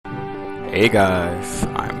Hey guys,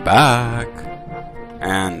 I'm back,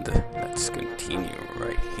 and let's continue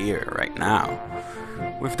right here, right now,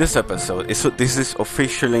 with this episode. This is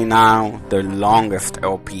officially now the longest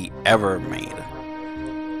LP ever made,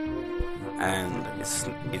 and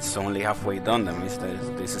it's only halfway done. That means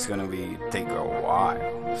that this is gonna take a while.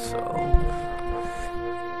 So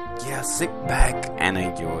yeah, sit back and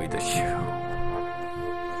enjoy the show.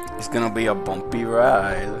 It's gonna be a bumpy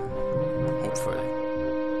ride, hopefully.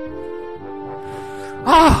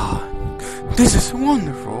 Ah, this is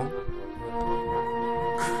wonderful.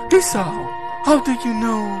 Isao, how did you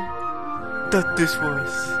know that this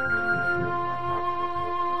was?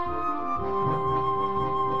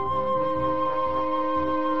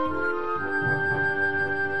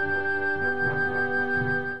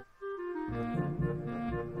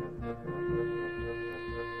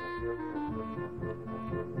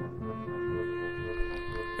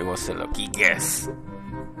 It was a lucky guess.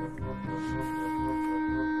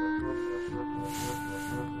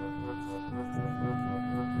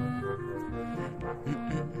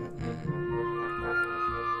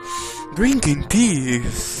 Drinking tea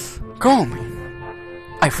is calming,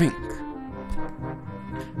 I think.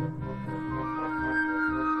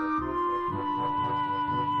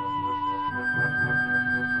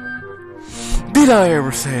 Did I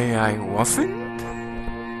ever say I wasn't?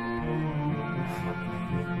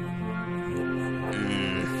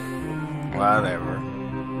 Whatever.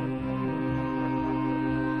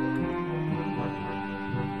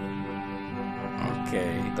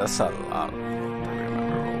 Okay, that's a lot to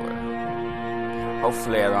remember over.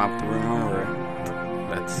 Hopefully I don't have to remember it.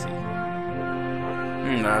 Let's see.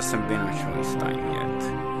 There hasn't been a choice time yet.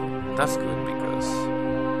 That's good because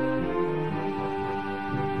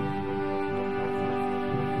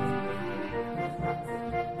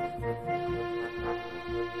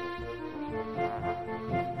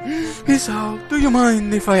Isao, do you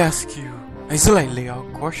mind if I ask you a slightly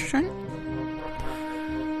odd question?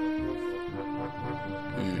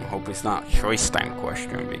 Hope it's not a choice time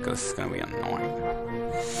question because it's gonna be annoying.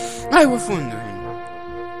 I was wondering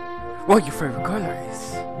what your favorite color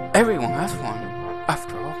is. Everyone has one,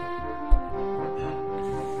 after all.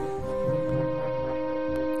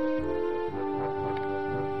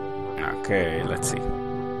 Okay, let's see.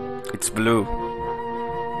 It's blue.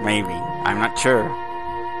 Maybe. I'm not sure.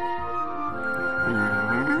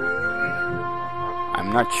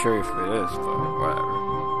 I'm not sure if it is, but whatever.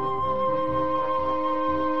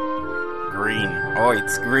 Green. Oh,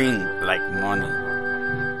 it's green, like money.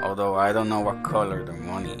 Although I don't know what color the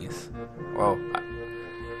money is. Well,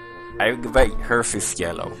 I bet hers is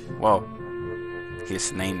yellow. Well,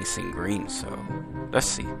 his name is in green, so let's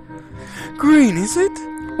see. Green, is it?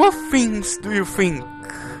 What things do you think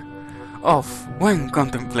of when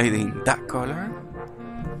contemplating that color?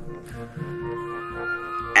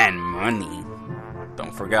 And money.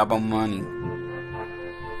 Don't forget about money.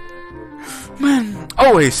 Men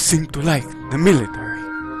always seem to like the military.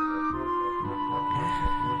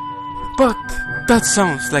 But that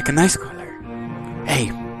sounds like a nice color.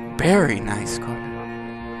 A very nice color.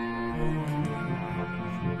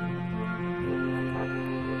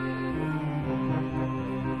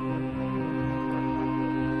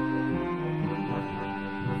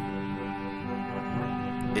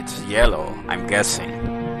 It's yellow, I'm guessing.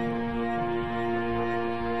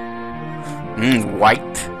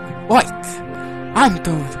 White. White. I'm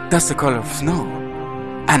told that's the color of snow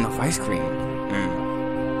and of ice cream.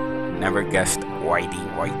 Never guessed Whitey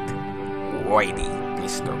White. Whitey,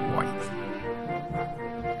 Mr. White.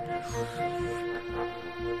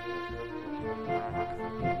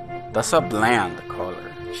 That's a bland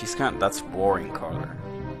color. That's boring color.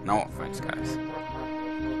 No offense, guys.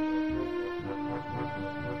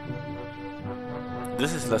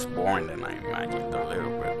 This is less boring than I imagined a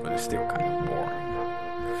little bit, but it's still kind of boring.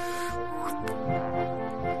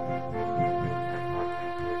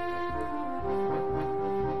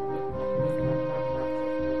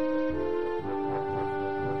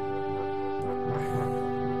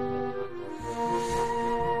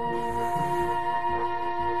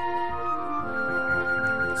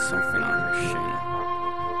 Something on her shin.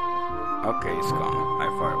 Okay, it's gone. I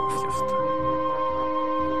thought it was just...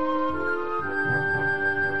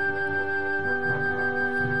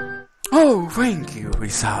 Oh, thank you,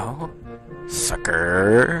 Isao.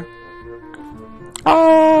 Sucker.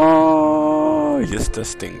 Oh, just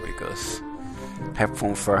testing because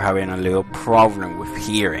headphones are having a little problem with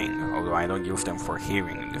hearing, although I don't use them for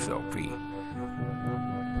hearing in this LP.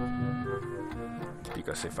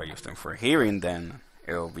 Because if I use them for hearing, then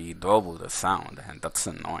it'll be double the sound, and that's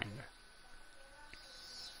annoying.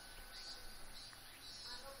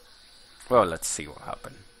 Well, let's see what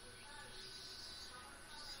happened.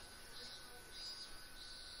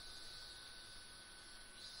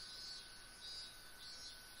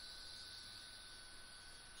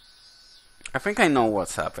 I think I know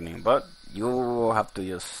what's happening, but you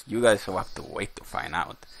guys will have to wait to find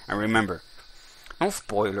out. And remember, no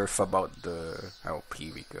spoilers about the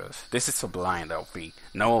LP because this is a blind LP.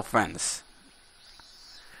 No offense.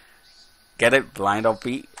 Get it, blind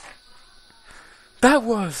LP? That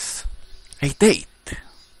was a date,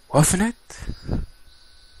 wasn't it?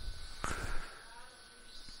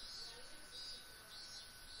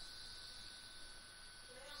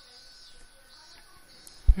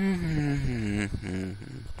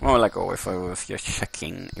 Well, like always, I was just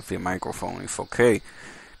checking if the microphone is okay,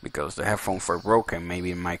 because the headphones were broken.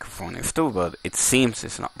 Maybe the microphone is too, but it seems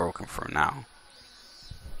it's not broken for now.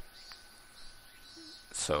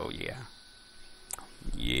 So yeah,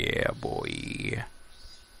 yeah, boy.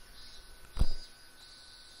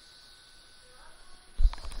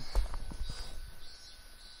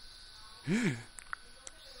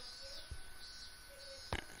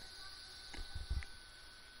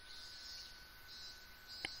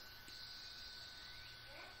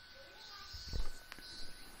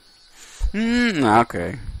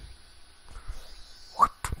 Okay.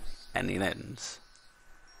 Whoop. And it ends.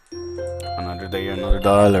 Another day, another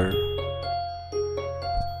dollar.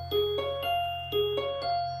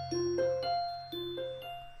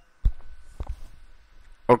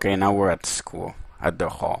 Okay, now we're at school, at the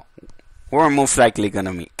hall. We're most likely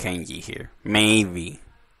gonna meet Kenji here. Maybe.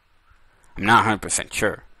 I'm not 100%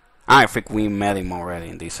 sure. I think we met him already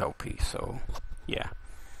in this LP, so yeah.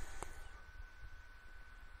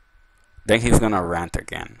 Then he's gonna rant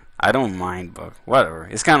again. I don't mind, but whatever.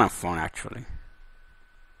 It's kind of fun, actually.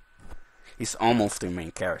 He's almost the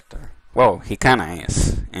main character. Well, he kinda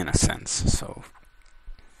is, in a sense, so.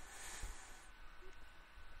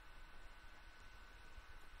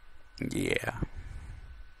 Yeah.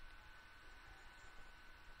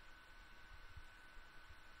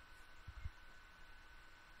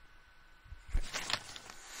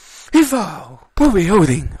 Evo, we'll be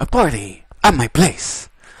holding a party at my place.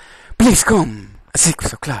 Please come at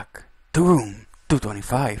 6 o'clock to room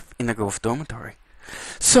 225 in the Grove Dormitory.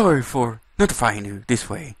 Sorry for notifying you this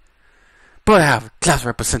way, but I have class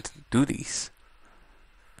representative duties.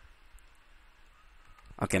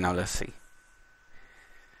 Okay, now let's see.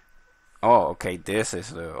 Oh, okay, this is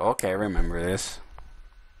the... Okay, I remember this.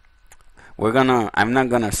 I'm not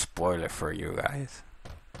gonna spoil it for you guys.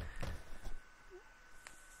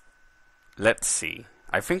 Let's see.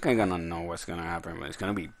 I think I'm gonna know what's gonna happen, but it's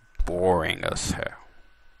gonna be boring as hell.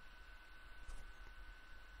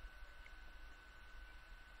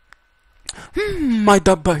 My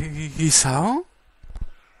dabba Isao?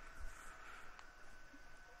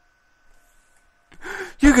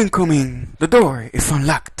 You can come in. The door is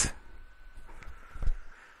unlocked.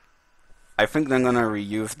 I think they're gonna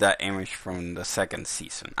reuse that image from the second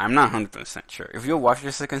season. I'm not 100% sure. If you watch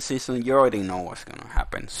the second season, you already know what's gonna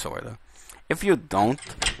happen, sorta. If you don't,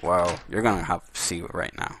 well, you're gonna have to see it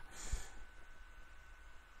right now.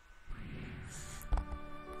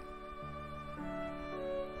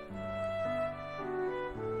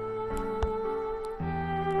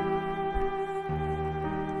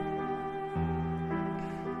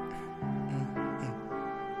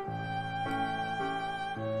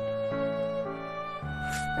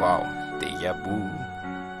 Wow, deja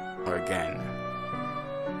vu again.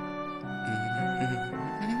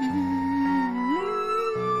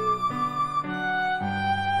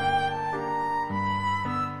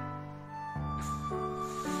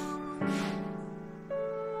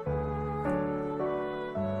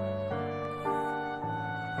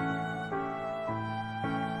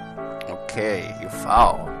 Okay, you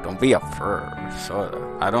foul. Don't be a fur. Sorta.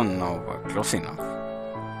 I don't know, but close enough.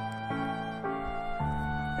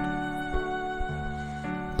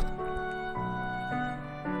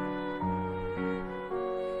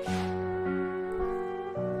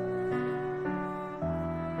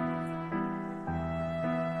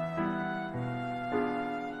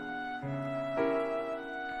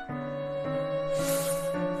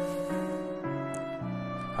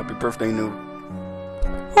 Happy birthday, Noob.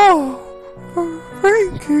 Oh,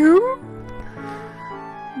 thank you.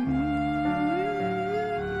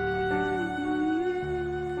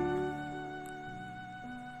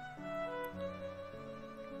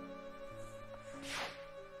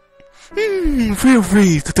 Feel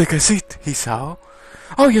free to take a seat, Hisao.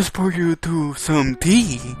 I'll just pour you to some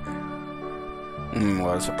tea.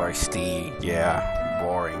 What's up, iced tea? Yeah,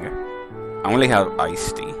 boring. I only have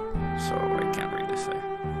iced tea, so I can't really say.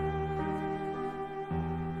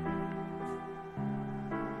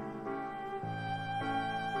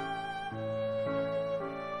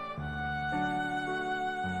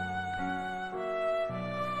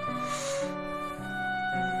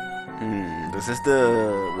 This is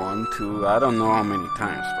the 1, 2, I don't know how many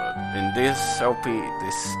times, but in this LP,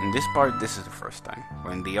 in this part, this is the first time.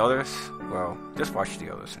 When the others, well, just watch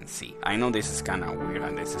the others and see. I know this is kind of weird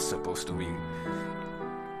and this is supposed to be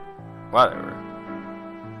whatever.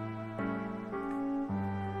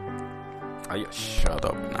 I just shut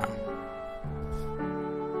up now.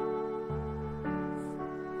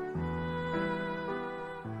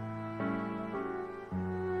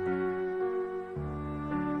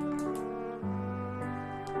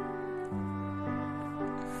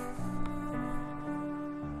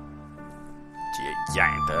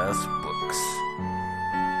 Giant ass books.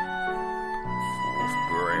 Full of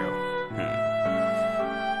braille.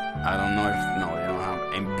 I don't know if no, they don't have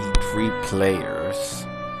MP3 players.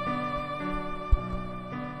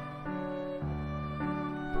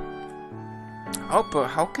 Oh, but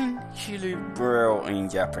how can she read braille in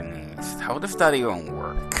Japanese? How does that even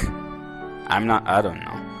work? I don't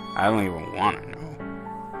know. I don't even want to know.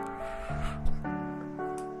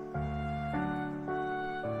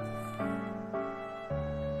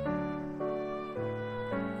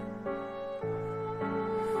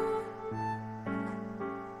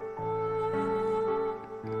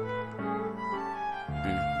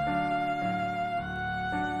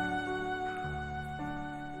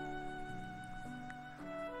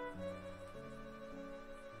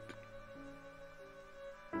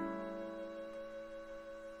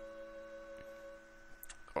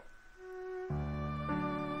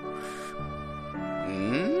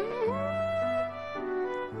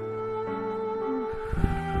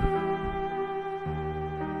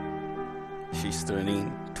 She's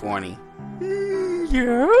turning 20.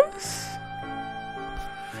 Yes?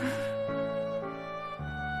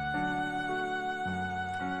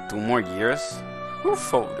 Two more years? Who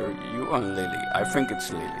followed her? You and Lily. I think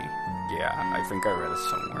it's Lily. Yeah, I think I read it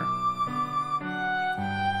somewhere.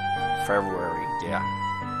 February, yeah.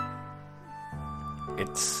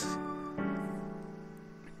 It's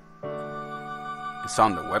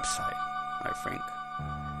on the website, I think.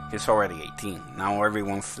 He's already 18. Now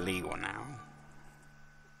everyone's legal now.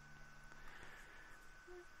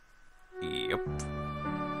 Yep.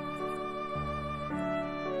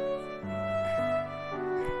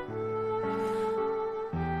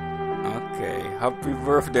 Okay, happy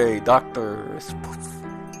birthday, Doctor.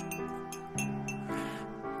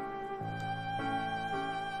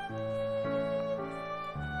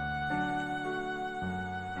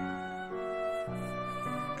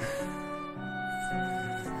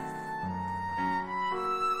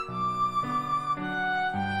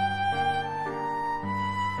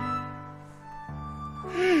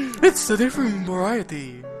 It's a different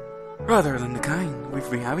variety, rather than the kind we've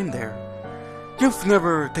been having there. You've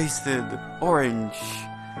never tasted orange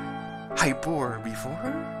hyper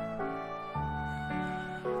before?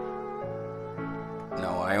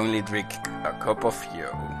 No, I only drink a cup of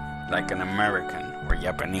yo, like an American or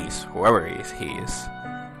Japanese, whoever he is.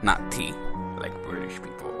 Not tea, like British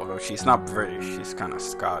people. Although she's not British, she's kind of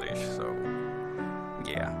Scottish, so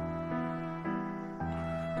yeah.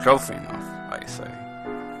 Close enough, I say.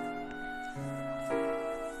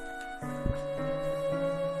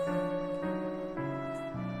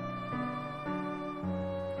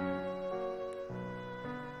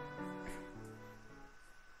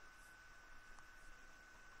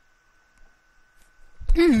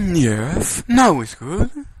 Yes, now it's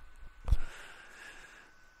good.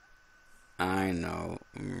 I know.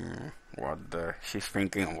 She's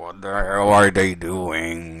thinking, what the hell are they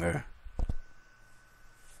doing?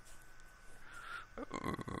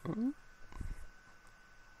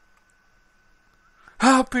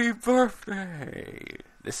 Happy birthday!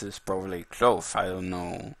 This is probably close. I don't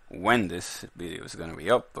know when this video is gonna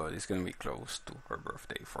be up, but it's gonna be close to her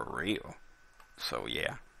birthday for real. So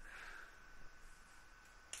yeah.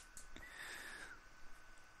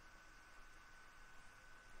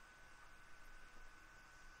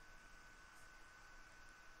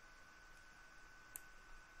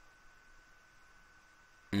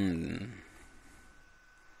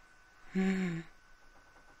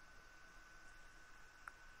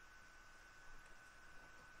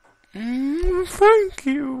 Thank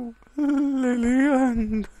you, Lily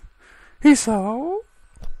and Isao.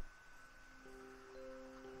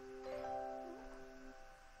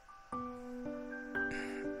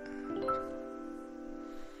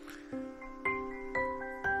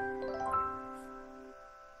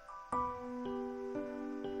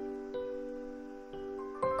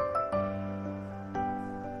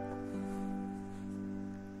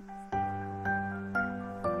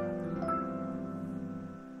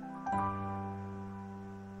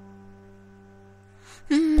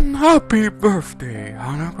 Happy birthday,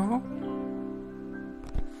 Hanako.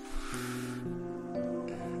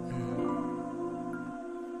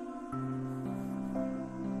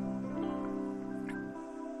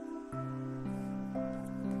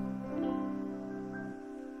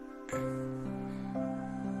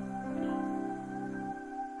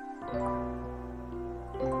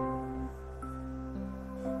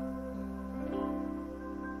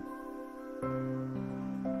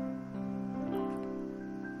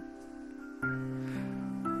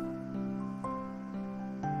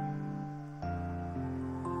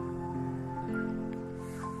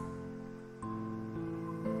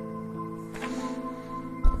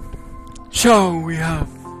 Shall we have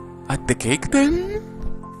at the cake then?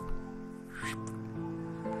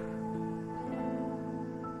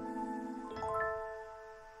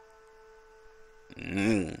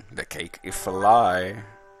 The cake is a lie.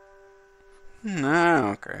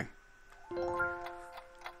 No, okay.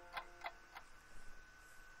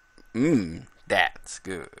 That's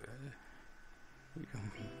good.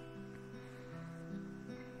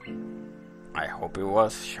 I hope it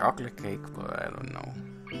was chocolate cake, but I don't know.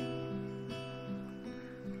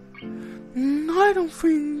 I don't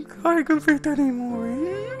think I can fit anymore.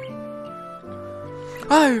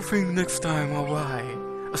 I think next time I'll buy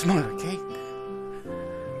a smaller cake.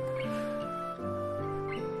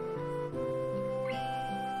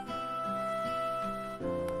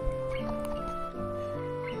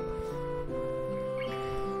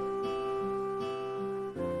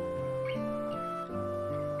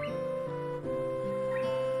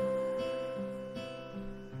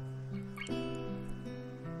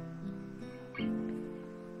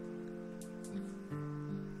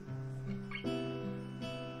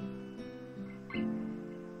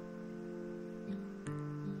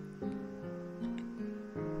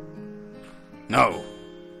 No.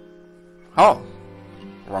 Oh,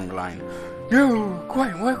 wrong line. You're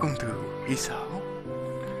quite welcome to, Isao.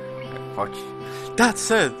 Watch. That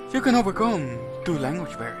said, you can overcome 2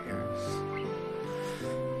 language barriers.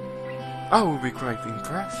 I will be quite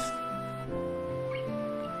impressed.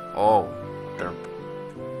 Oh, they're...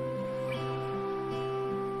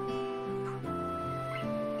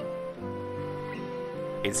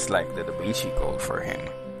 It's like the Da Vinci Code for him.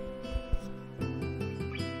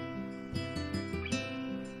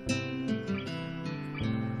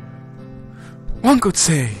 One could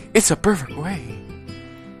say it's a perfect way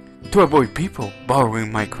to avoid people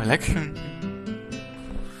borrowing my collection.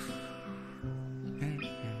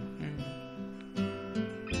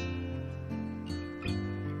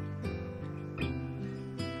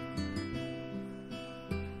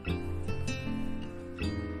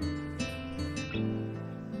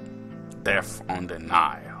 Death on the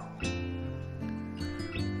Nile.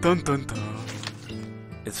 Dun dun dun.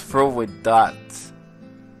 It's filled with dots.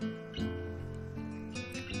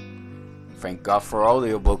 Thank God for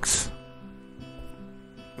audiobooks,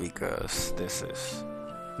 because this is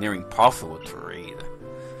near impossible to read.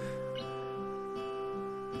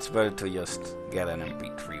 It's better to just get an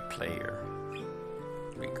MP3 player,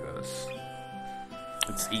 because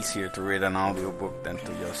it's easier to read an audiobook than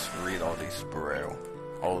to just read all this braille.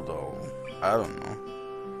 Although, I don't know.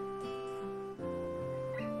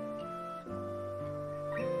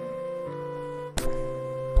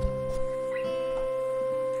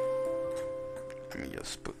 Let me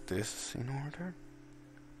just put this in order.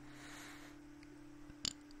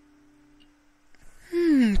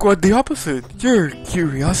 Quite the opposite. Your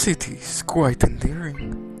curiosity is quite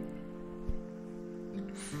endearing.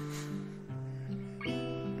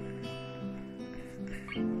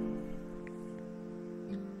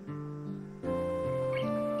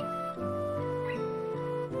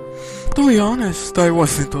 To be honest, I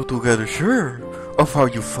wasn't altogether sure of how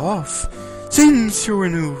you thought, since you were a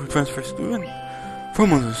new transfer student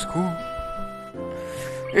from another school.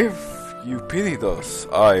 If you pitied us,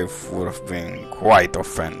 I would have been quite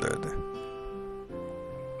offended.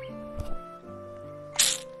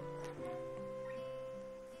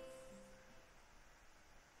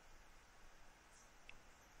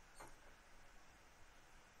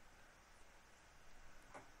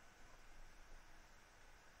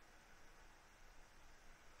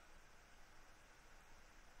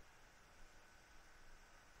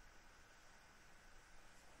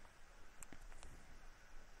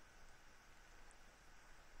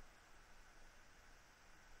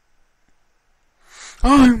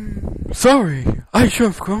 I'm sorry, I should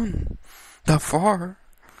have gone that far.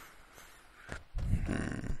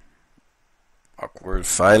 Awkward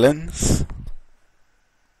silence.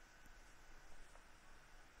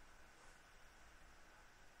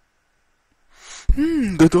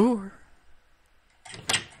 The door.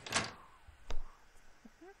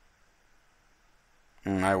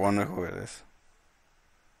 I wonder who it is.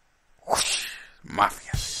 Whoosh,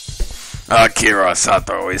 Mafia. Akira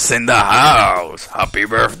Sato is in the house. Happy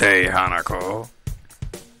birthday, Hanako.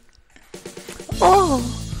 Oh,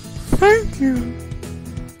 thank you.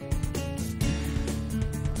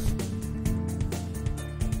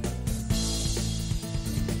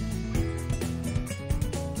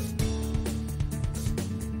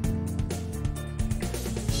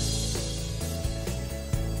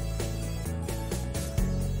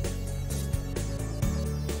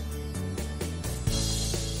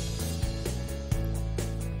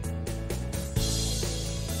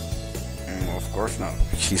 course not.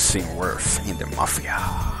 She's seen worse in the mafia.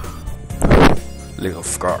 Little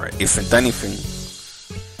scar, if anything.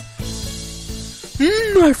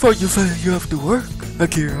 I thought you said you have to work,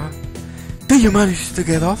 Akira. Did you manage to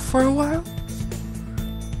get off for a while?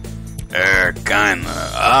 Kinda.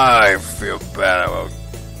 I feel bad about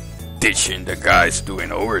ditching the guys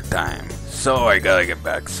doing overtime, so I gotta get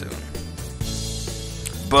back soon.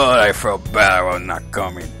 But I felt bad about not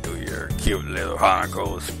coming to your cute little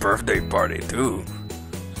Hanako's birthday party too.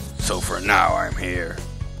 So for now, I'm here.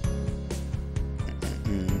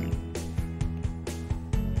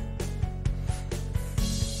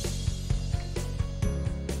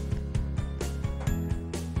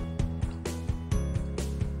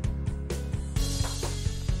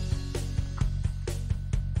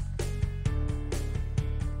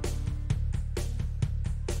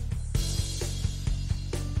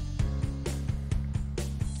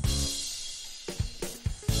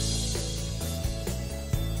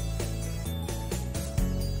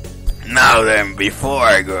 Now then, before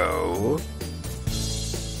I go...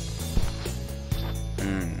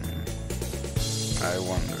 I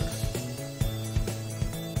wonder...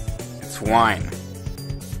 It's wine.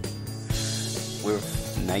 With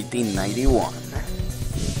 1991.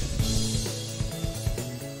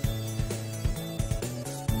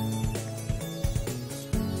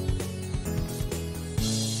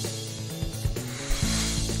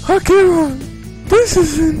 Akira, this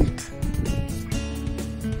isn't...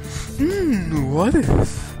 what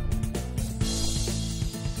is?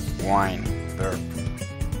 Wine. There.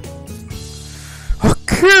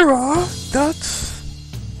 Akira, that's...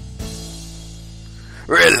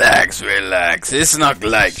 Relax, relax. It's not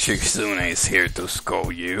like Shizune is here to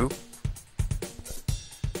scold you.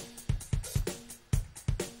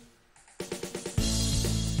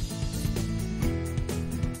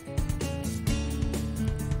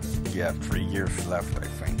 Yeah, 3 years left, I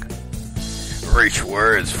think. Rich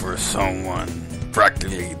words for someone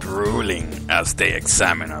practically drooling as they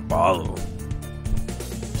examine a bottle.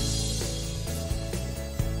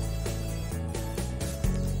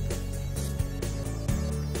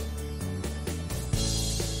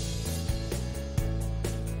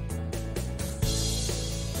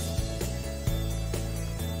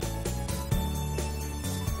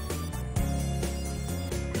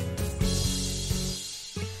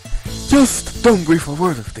 Just don't breathe a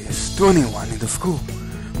word of this to anyone in the school.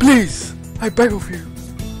 Please, I beg of you.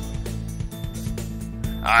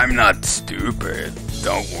 I'm not stupid,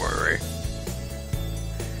 don't worry.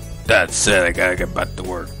 That said, I gotta get back to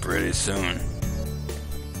work pretty soon.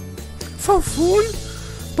 So soon?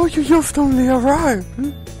 But you just only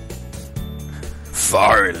arrived.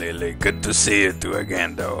 Sorry, Lily. Good to see you two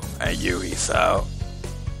again, though. And you, Isao.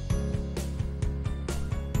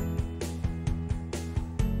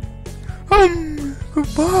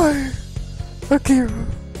 Goodbye, Akira.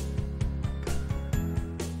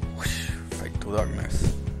 Whoosh, fade to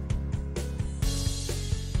darkness.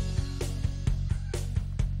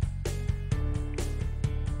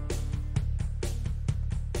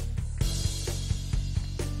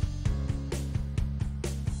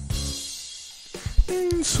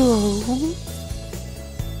 So...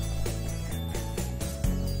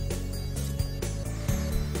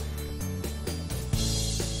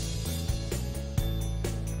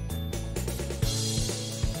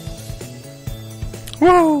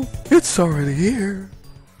 well, it's already here.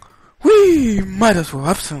 We might as well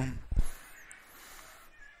have some.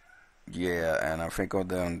 Yeah, and I think I'll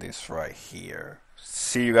do this right here.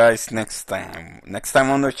 See you guys next time. Next time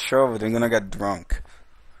on the show, we're gonna get drunk.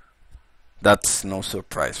 That's no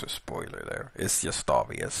surprise or spoiler there. It's just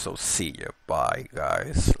obvious. So see you. Bye,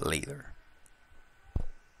 guys. Later.